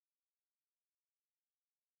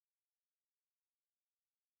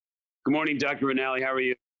Good morning, Dr. Ranelli. How are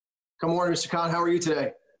you? Good morning, Mr. Khan. How are you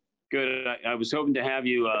today? Good. I was hoping to have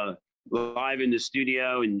you live in the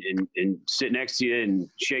studio and sit next to you and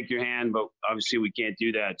shake your hand, but obviously we can't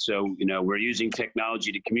do that. So, we're using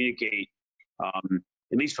technology to communicate. At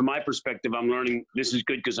least from my perspective, I'm learning. This is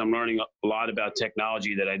good because I'm learning a lot about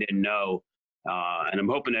technology that I didn't know. And I'm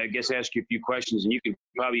hoping to, ask you a few questions and you can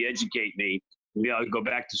probably educate me. Maybe I'll go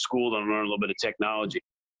back to school and learn a little bit of technology.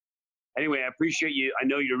 Anyway, I appreciate you. I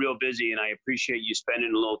know you're real busy, and I appreciate you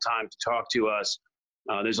spending a little time to talk to us.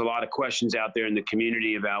 There's a lot of questions out there in the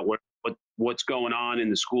community about what's going on in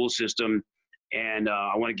the school system, and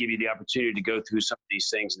I want to give you the opportunity to go through some of these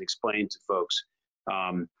things and explain to folks.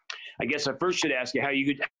 I guess I first should ask you how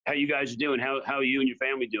you guys are doing. How are you and your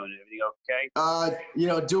family doing? Everything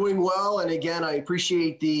okay? Doing well. And again, I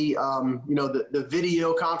appreciate the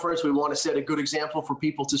video conference. We want to set a good example for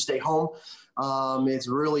people to stay home. It's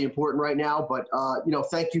really important right now, but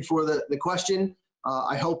thank you for the question.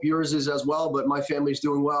 I hope yours is as well, but my family's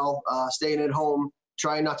doing well, staying at home,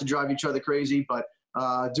 trying not to drive each other crazy, but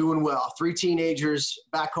doing well. 3 teenagers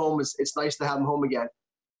back home. It's nice to have them home again.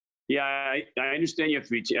 Yeah, I understand you have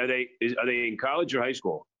 3. Are they in college or high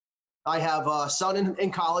school? I have a son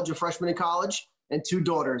in college, a freshman in college, and 2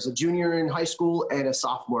 daughters, a junior in high school and a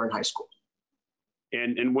sophomore in high school.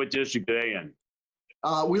 And what district are they in?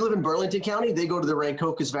 We live in Burlington County. They go to the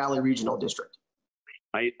Rancocas Valley Regional District.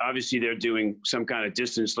 Obviously, they're doing some kind of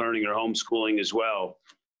distance learning or homeschooling as well.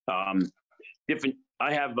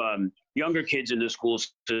 I have younger kids in the school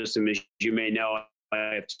system, as you may know. I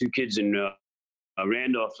have 2 kids in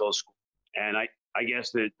Randolphville School, and I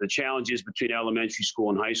guess the challenges between elementary school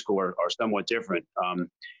and high school are somewhat different.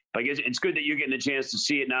 I guess it's good that you're getting a chance to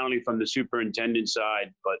see it not only from the superintendent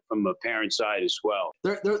side, but from a parent side as well.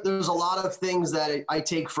 There's a lot of things that I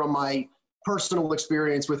take from my personal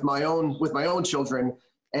experience with my own children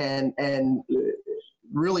and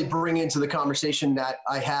really bring into the conversation that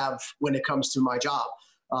I have when it comes to my job.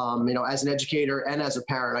 As an educator and as a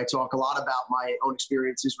parent, I talk a lot about my own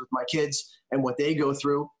experiences with my kids and what they go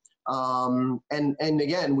through. And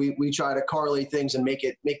again, we try to correlate things and make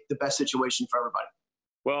the best situation for everybody.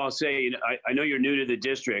 Well, I'll say, I know you're new to the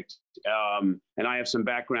district, and I have some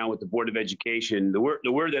background with the Board of Education. The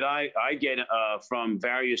word that I get from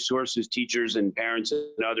various sources, teachers and parents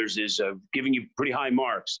and others, is giving you pretty high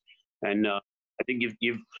marks. And I think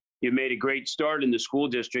you've made a great start in the school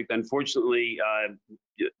district. Unfortunately,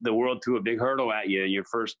 the world threw a big hurdle at you in your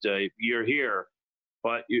first year here.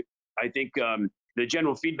 But I think the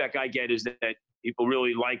general feedback I get is that people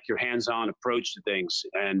really like your hands-on approach to things.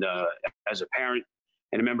 And as a parent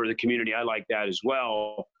and a member of the community, I like that as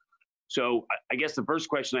well. So I guess the first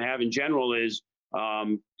question I have in general is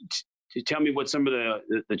to tell me what some of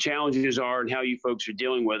the challenges are and how you folks are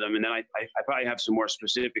dealing with them. And then I probably have some more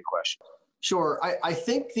specific questions. Sure. I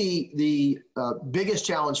think the biggest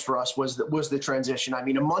challenge for us was the transition. I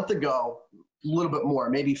mean, a month ago, a little bit more,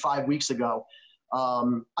 maybe 5 weeks ago,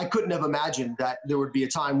 I couldn't have imagined that there would be a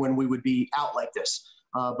time when we would be out like this.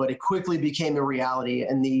 But it quickly became a reality.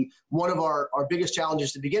 And one of our biggest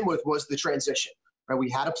challenges to begin with was the transition. Right? We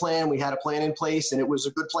had a plan in place, and it was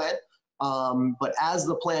a good plan. But as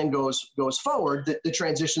the plan goes forward, the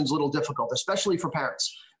transition is a little difficult, especially for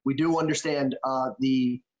parents. We do understand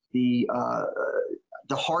the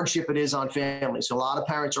hardship it is on families. So a lot of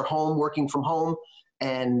parents are home, working from home,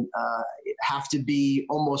 and have to be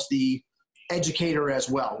almost the educator as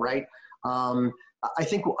well, right? I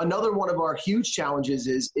think another one of our huge challenges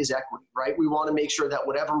is equity, right? We want to make sure that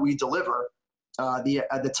whatever we deliver,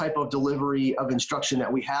 the type of delivery of instruction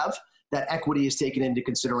that we have, that equity is taken into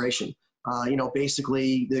consideration.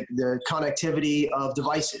 Basically the connectivity of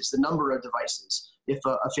devices, the number of devices. If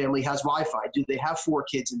a family has Wi-Fi, do they have 4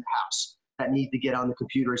 kids in the house that need to get on the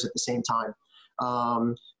computers at the same time?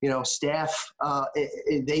 Staff,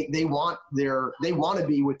 they want to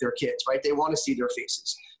be with their kids, right? They want to see their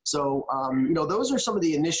faces. So, those are some of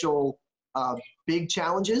the initial big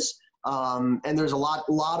challenges. And there's a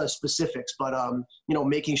lot of specifics, but,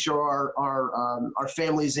 making sure our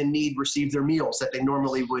families in need receive their meals that they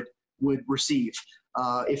normally would receive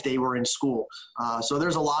if they were in school. So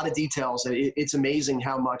there's a lot of details. It's amazing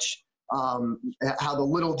how much, how the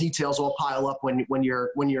little details all pile up when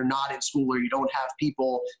you're not in school or you don't have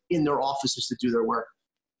people in their offices to do their work.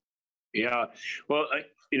 Yeah. Well,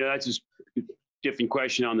 that's just a different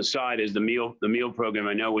question on the side is the meal program.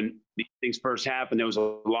 I know when these things first happened, there was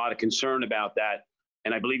a lot of concern about that.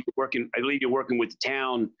 And I believe you're working with the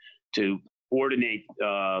town to coordinate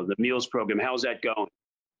the meals program. How's that going?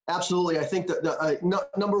 Absolutely. I think that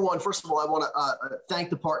number one, first of all, I want to thank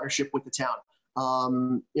the partnership with the town.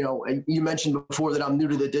 You know, you mentioned before that I'm new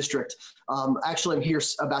to the district. Actually, I'm here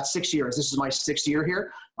about 6 years. This is my 6th year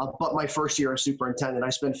here, but my first year as superintendent. I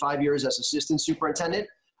spent 5 years as assistant superintendent,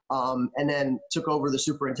 and then took over the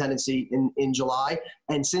superintendency in July.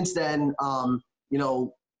 And since then, you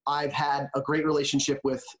know, I've had a great relationship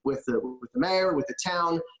with the mayor, with the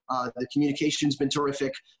town. The communication's been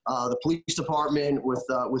terrific. The police department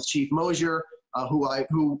with Chief Mosier,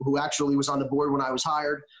 who actually was on the board when I was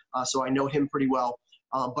hired, so I know him pretty well.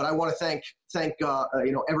 But I want to thank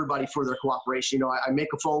you know, everybody for their cooperation. You know, I make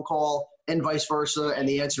a phone call and vice versa, and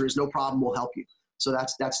the answer is no problem. We'll help you. So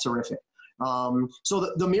that's terrific.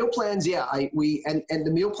 So the meal plans, yeah, and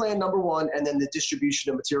the meal plan number 1, and then the distribution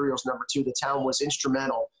of materials number 2. The town was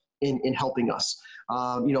instrumental in helping us.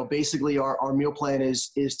 You know, basically our meal plan is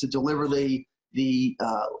to deliver the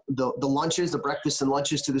lunches, the breakfast and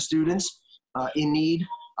lunches to the students in need.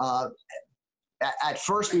 At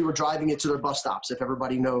first, we were driving it to their bus stops. If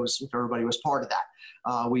everybody was part of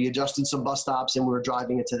that, we adjusted some bus stops and we were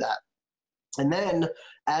driving it to that. And then,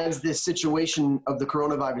 as this situation of the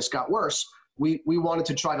coronavirus got worse, we wanted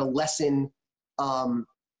to try to lessen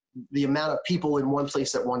the amount of people in one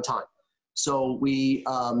place at one time. So we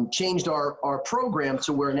changed our program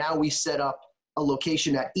to where now we set up a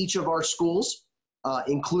location at each of our schools,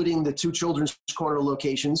 including the 2 Children's Corner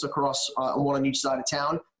locations across one on each side of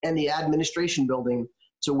town, and the administration building,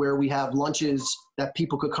 to where we have lunches that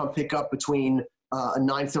people could come pick up between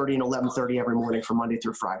 9:30 and 11:30 every morning from Monday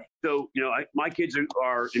through Friday. So, you know, my kids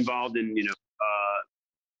are involved in, you know,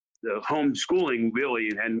 the homeschooling really,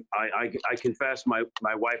 and I confess my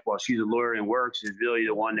wife, while she's a lawyer and works, is really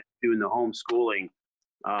the one that's doing the homeschooling.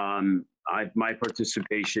 My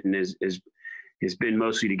participation has been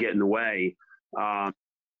mostly to get in the way,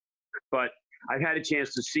 but I've had a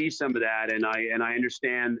chance to see some of that, and I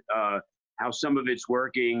understand how some of it's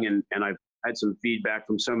working, and I've had some feedback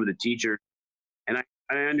from some of the teachers, and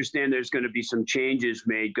I understand there's going to be some changes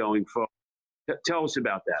made going forward. Tell us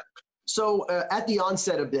about that. So at the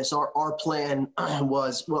onset of this, our plan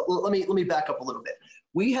was, well, let me back up a little bit.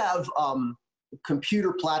 We have a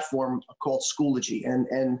computer platform called Schoology,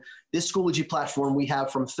 and this Schoology platform we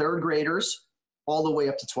have from 3rd graders all the way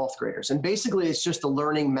up to 12th graders. And basically it's just a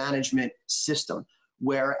learning management system,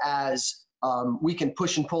 whereas we can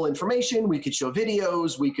push and pull information, we could show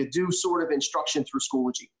videos, we could do sort of instruction through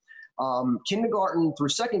Schoology. Kindergarten through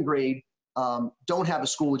 2nd grade don't have a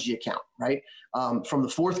Schoology account, right? From the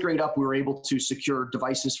 4th grade up, we were able to secure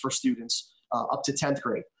devices for students up to 10th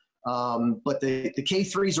grade. But the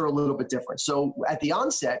K3s are a little bit different. So at the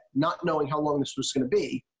onset, not knowing how long this was going to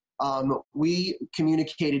be, we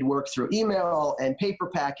communicated work through email and paper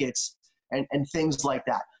packets and things like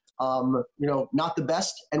that. You know, not the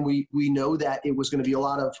best, and we know that it was going to be a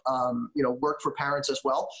lot of you know, work for parents as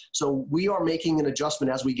well. So we are making an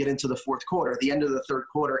adjustment as we get into the 4th quarter. The end of the 3rd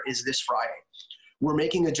quarter is this Friday. We're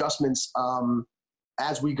making adjustments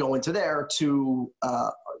as we go into there to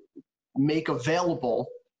make available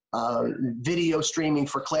video streaming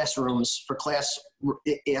for classrooms, for class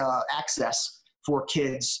access for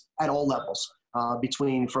kids at all levels.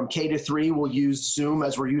 From K to 3, we'll use Zoom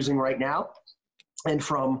as we're using right now. And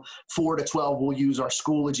from 4 to 12, we'll use our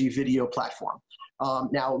Schoology video platform.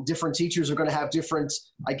 Now, different teachers are going to have different,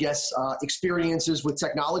 I guess, experiences with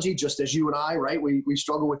technology, just as you and I, right? We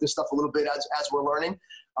struggle with this stuff a little bit as we're learning,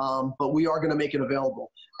 but we are going to make it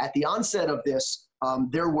available. At the onset of this,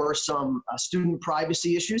 there were some student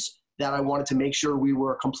privacy issues that I wanted to make sure we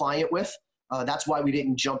were compliant with. That's why we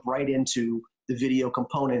didn't jump right into the video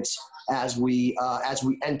components as we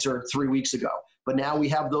entered 3 weeks ago. But now we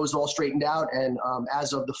have those all straightened out, and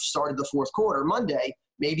as of the start of the 4th quarter, Monday,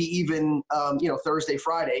 maybe even you know, Thursday,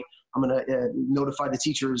 Friday, I'm going to notify the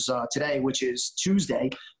teachers today, which is Tuesday,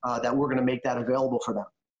 that we're going to make that available for them.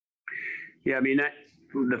 Yeah, I mean,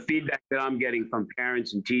 the feedback that I'm getting from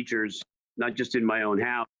parents and teachers, not just in my own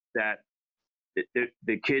house, that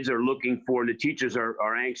the kids are looking for, and the teachers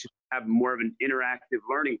are anxious to have more of an interactive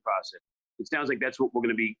learning process. It sounds like that's what we're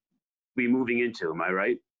going to be moving into. Am I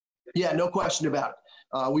right? Yeah, no question about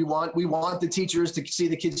it. We want the teachers to see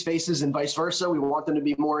the kids' faces and vice versa. We want them to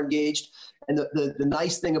be more engaged. And the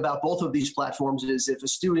nice thing about both of these platforms is if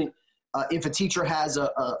a teacher has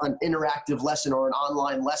an interactive lesson or an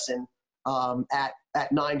online lesson at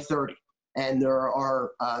 9:30, and there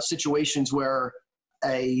are situations where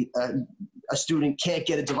a student can't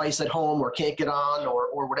get a device at home or can't get on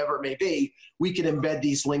or whatever it may be, we can embed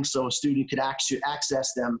these links so a student could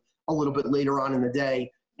access them a little bit later on in the day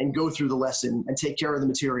and go through the lesson and take care of the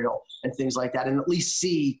material and things like that, and at least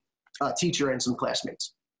see a teacher and some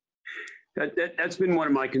classmates. That's been one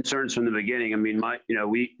of my concerns from the beginning. I mean,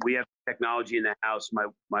 we have technology in the house.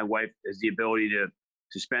 My wife has the ability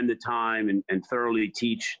to spend the time and thoroughly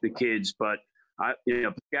teach the kids. But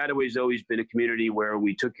Piscataway has always been a community where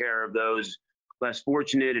we took care of those less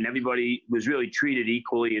fortunate, and everybody was really treated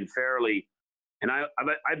equally and fairly. And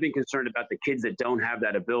I've been concerned about the kids that don't have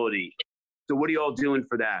that ability. So what are you all doing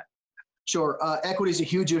for that? Sure. Equity is a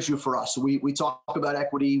huge issue for us. We talk about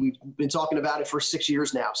equity. We've been talking about it for 6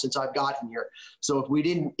 years now since I've gotten here. So if we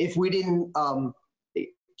didn't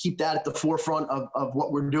keep that at the forefront of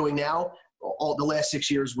what we're doing now, all the last 6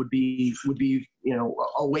 years would be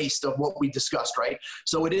a waste of what we discussed, right?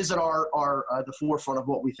 So it is at the forefront of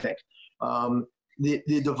what we think.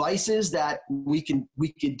 The devices that we can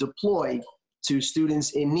deploy to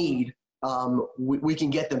students in need, we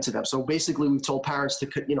can get them to them. So basically, we've told parents to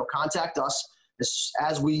contact us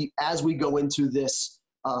as we go into this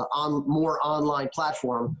more online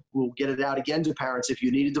platform. We'll get it out again to parents. If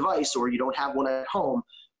you need a device or you don't have one at home,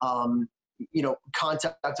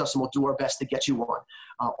 contact us and we'll do our best to get you one.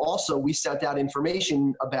 Also, we sent out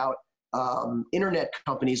information about internet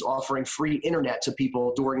companies offering free internet to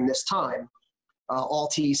people during this time.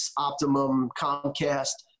 Altice, Optimum,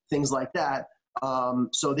 Comcast, things like that.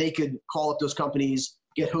 So they could call up those companies,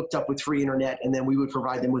 get hooked up with free internet, and then we would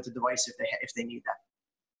provide them with a device if they need that.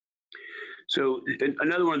 So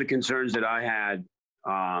another one of the concerns that I had,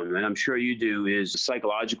 and I'm sure you do, is the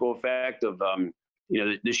psychological effect of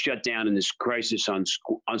this shutdown and this crisis on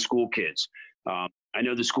school kids. I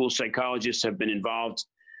know the school psychologists have been involved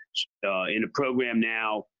in a program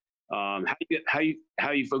now. How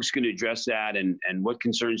you folks going to address that, and what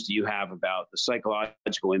concerns do you have about the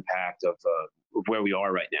psychological impact of where we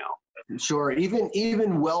are right now? Sure.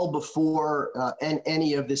 Even well before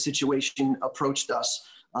any of the situation approached us,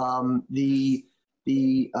 the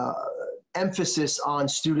emphasis on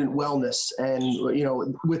student wellness and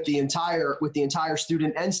with the entire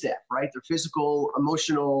student and staff, right? Their physical,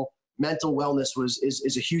 emotional, mental wellness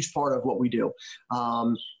is a huge part of what we do.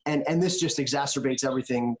 And this just exacerbates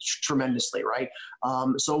everything tremendously, right?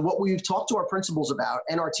 So what we've talked to our principals about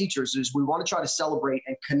and our teachers is we want to try to celebrate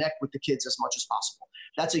and connect with the kids as much as possible.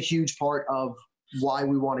 That's a huge part of why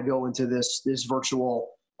we want to go into this virtual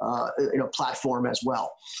platform as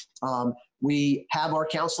well. We have our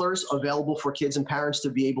counselors available for kids and parents to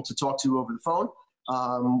be able to talk to over the phone.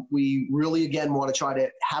 We really, again, want to try to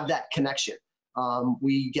have that connection.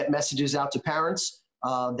 We get messages out to parents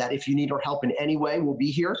that if you need our help in any way, we'll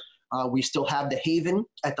be here. We still have the Haven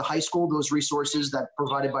at the high school, those resources that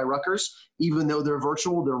provided by Rutgers. Even though they're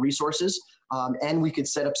virtual, they're resources. And we could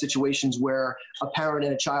set up situations where a parent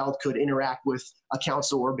and a child could interact with a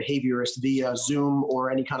counselor or behaviorist via Zoom or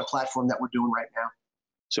any kind of platform that we're doing right now.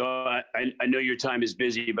 So I know your time is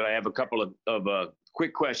busy, but I have a couple of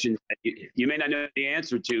quick questions that you may not know the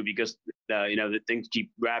answer to because, the things keep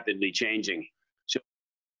rapidly changing. So,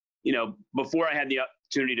 before I had the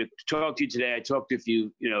opportunity to talk to you today, I talked to a few,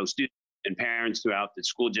 students and parents throughout the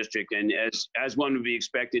school district. And as one would be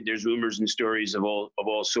expected, there's rumors and stories of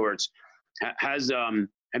all sorts. Have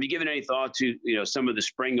you given any thought to, some of the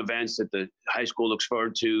spring events that the high school looks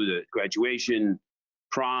forward to, the graduation,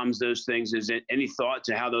 proms, those things? Is it any thought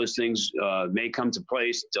to how those things may come to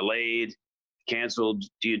place, delayed, canceled?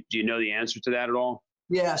 Do you know the answer to that at all?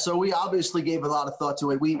 Yeah, so we obviously gave a lot of thought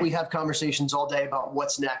to it. We have conversations all day about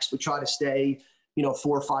what's next. We try to stay, 4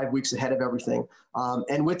 or 5 weeks ahead of everything.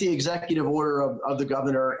 And with the executive order of the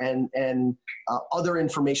governor and other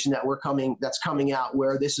information that's coming out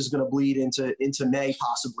where this is going to bleed into May,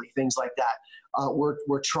 possibly, things like that.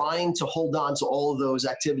 We're trying to hold on to all of those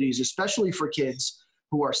activities, especially for kids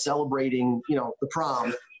who are celebrating, the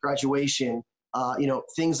prom, graduation,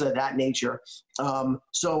 things of that nature.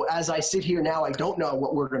 So as I sit here now, I don't know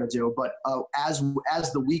what we're going to do, but as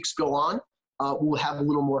the weeks go on, we'll have a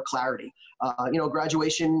little more clarity.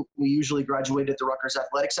 Graduation, we usually graduate at the Rutgers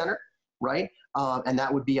Athletic Center, right? And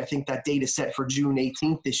that would be, I think that date is set for June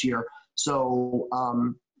 18th this year. So,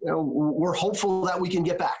 we're hopeful that we can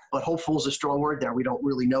get back, but hopeful is a strong word there. We don't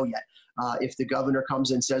really know yet. If the governor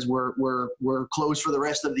comes and says we're closed for the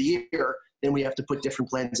rest of the year, then we have to put different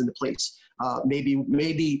plans into place.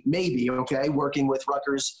 Maybe, okay, working with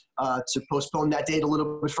Rutgers to postpone that date a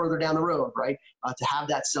little bit further down the road, right? To have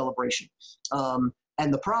that celebration.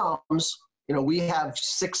 And the proms, we have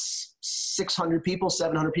 600 people,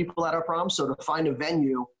 700 people at our proms. So to find a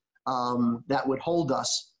venue that would hold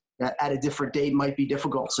us at a different date might be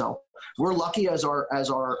difficult. So we're lucky as our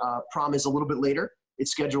prom is a little bit later.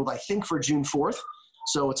 It's scheduled, I think, for June 4th.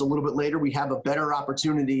 So it's a little bit later. We have a better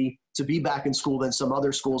opportunity to be back in school than some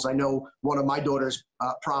other schools. I know one of my daughter's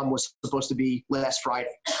prom was supposed to be last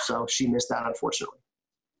Friday, so she missed that, unfortunately.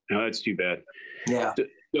 No, that's too bad. Yeah.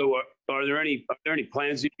 So are there any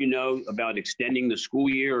plans that you know about extending the school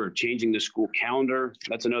year or changing the school calendar?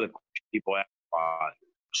 That's another question people ask a lot.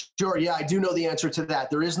 Sure. Yeah, I do know the answer to that.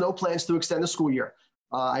 There is no plans to extend the school year.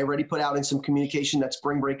 I already put out in some communication that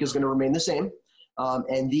spring break is going to remain the same.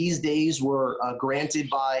 And these days were granted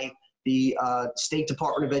by the State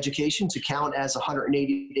Department of Education to count as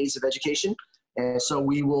 180 days of education. And so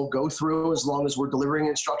we will go through, as long as we're delivering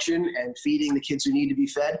instruction and feeding the kids who need to be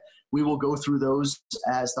fed, we will go through those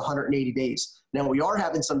as the 180 days. Now, we are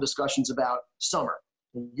having some discussions about summer.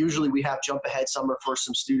 Usually we have jump ahead summer for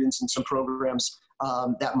some students and some programs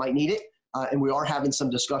that might need it. And we are having some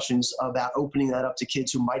discussions about opening that up to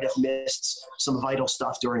kids who might have missed some vital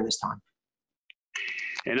stuff during this time.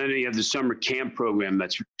 And I know you have the summer camp program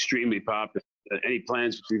that's extremely popular. Any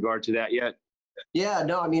plans with regard to that yet? Yeah,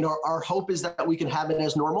 no, I mean, our hope is that we can have it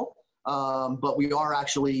as normal, but we are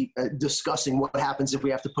actually discussing what happens if we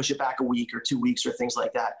have to push it back a week or 2 weeks or things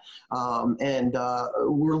like that. And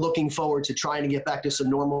we're looking forward to trying to get back to some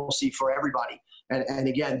normalcy for everybody. And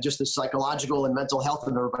again, just the psychological and mental health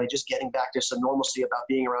of everybody, just getting back to some normalcy about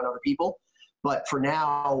being around other people. But for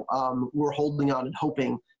now, we're holding on and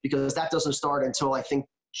hoping, because that doesn't start until I think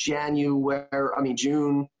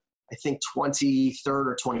June, I think 23rd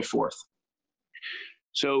or 24th.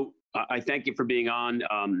 So I thank you for being on.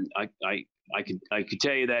 I could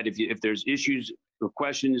tell you that if there's issues or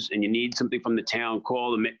questions and you need something from the town,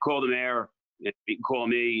 call the mayor. You can call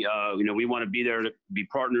me. We want to be there to be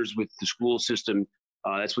partners with the school system.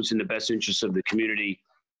 That's what's in the best interest of the community.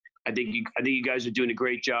 I think you guys are doing a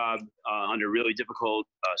great job under really difficult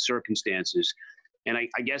circumstances. And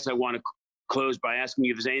I guess I want to close by asking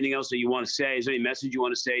you if there's anything else that you want to say. Is there any message you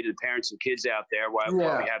want to say to the parents and kids out there while we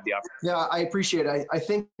have the opportunity? Yeah, I appreciate it. I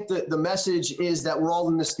think that the message is that we're all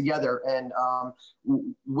in this together. And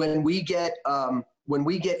when we get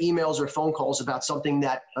emails or phone calls about something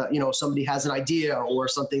that somebody has an idea or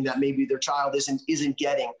something that maybe their child isn't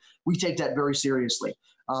getting, we take that very seriously.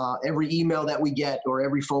 Every email that we get or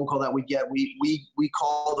every phone call that we get, we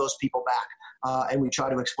call those people back. And we try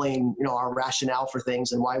to explain, our rationale for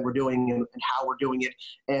things and why we're doing and how we're doing it.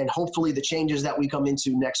 And hopefully the changes that we come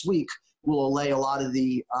into next week will allay a lot of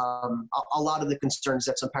the concerns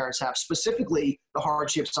that some parents have, specifically the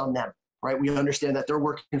hardships on them, right? We understand that they're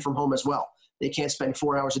working from home as well. They can't spend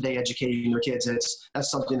 4 hours a day educating their kids.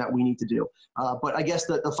 That's something that we need to do. But I guess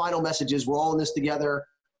the final message is we're all in this together.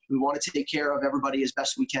 We want to take care of everybody as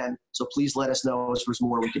best we can. So please let us know if there's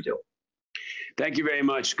more we can do. Thank you very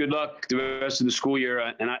much. Good luck the rest of the school year.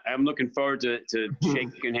 And I'm looking forward to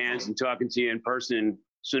shaking hands and talking to you in person as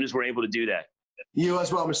soon as we're able to do that. You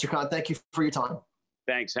as well, Mr. Khan. Thank you for your time.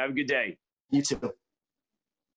 Thanks. Have a good day. You too.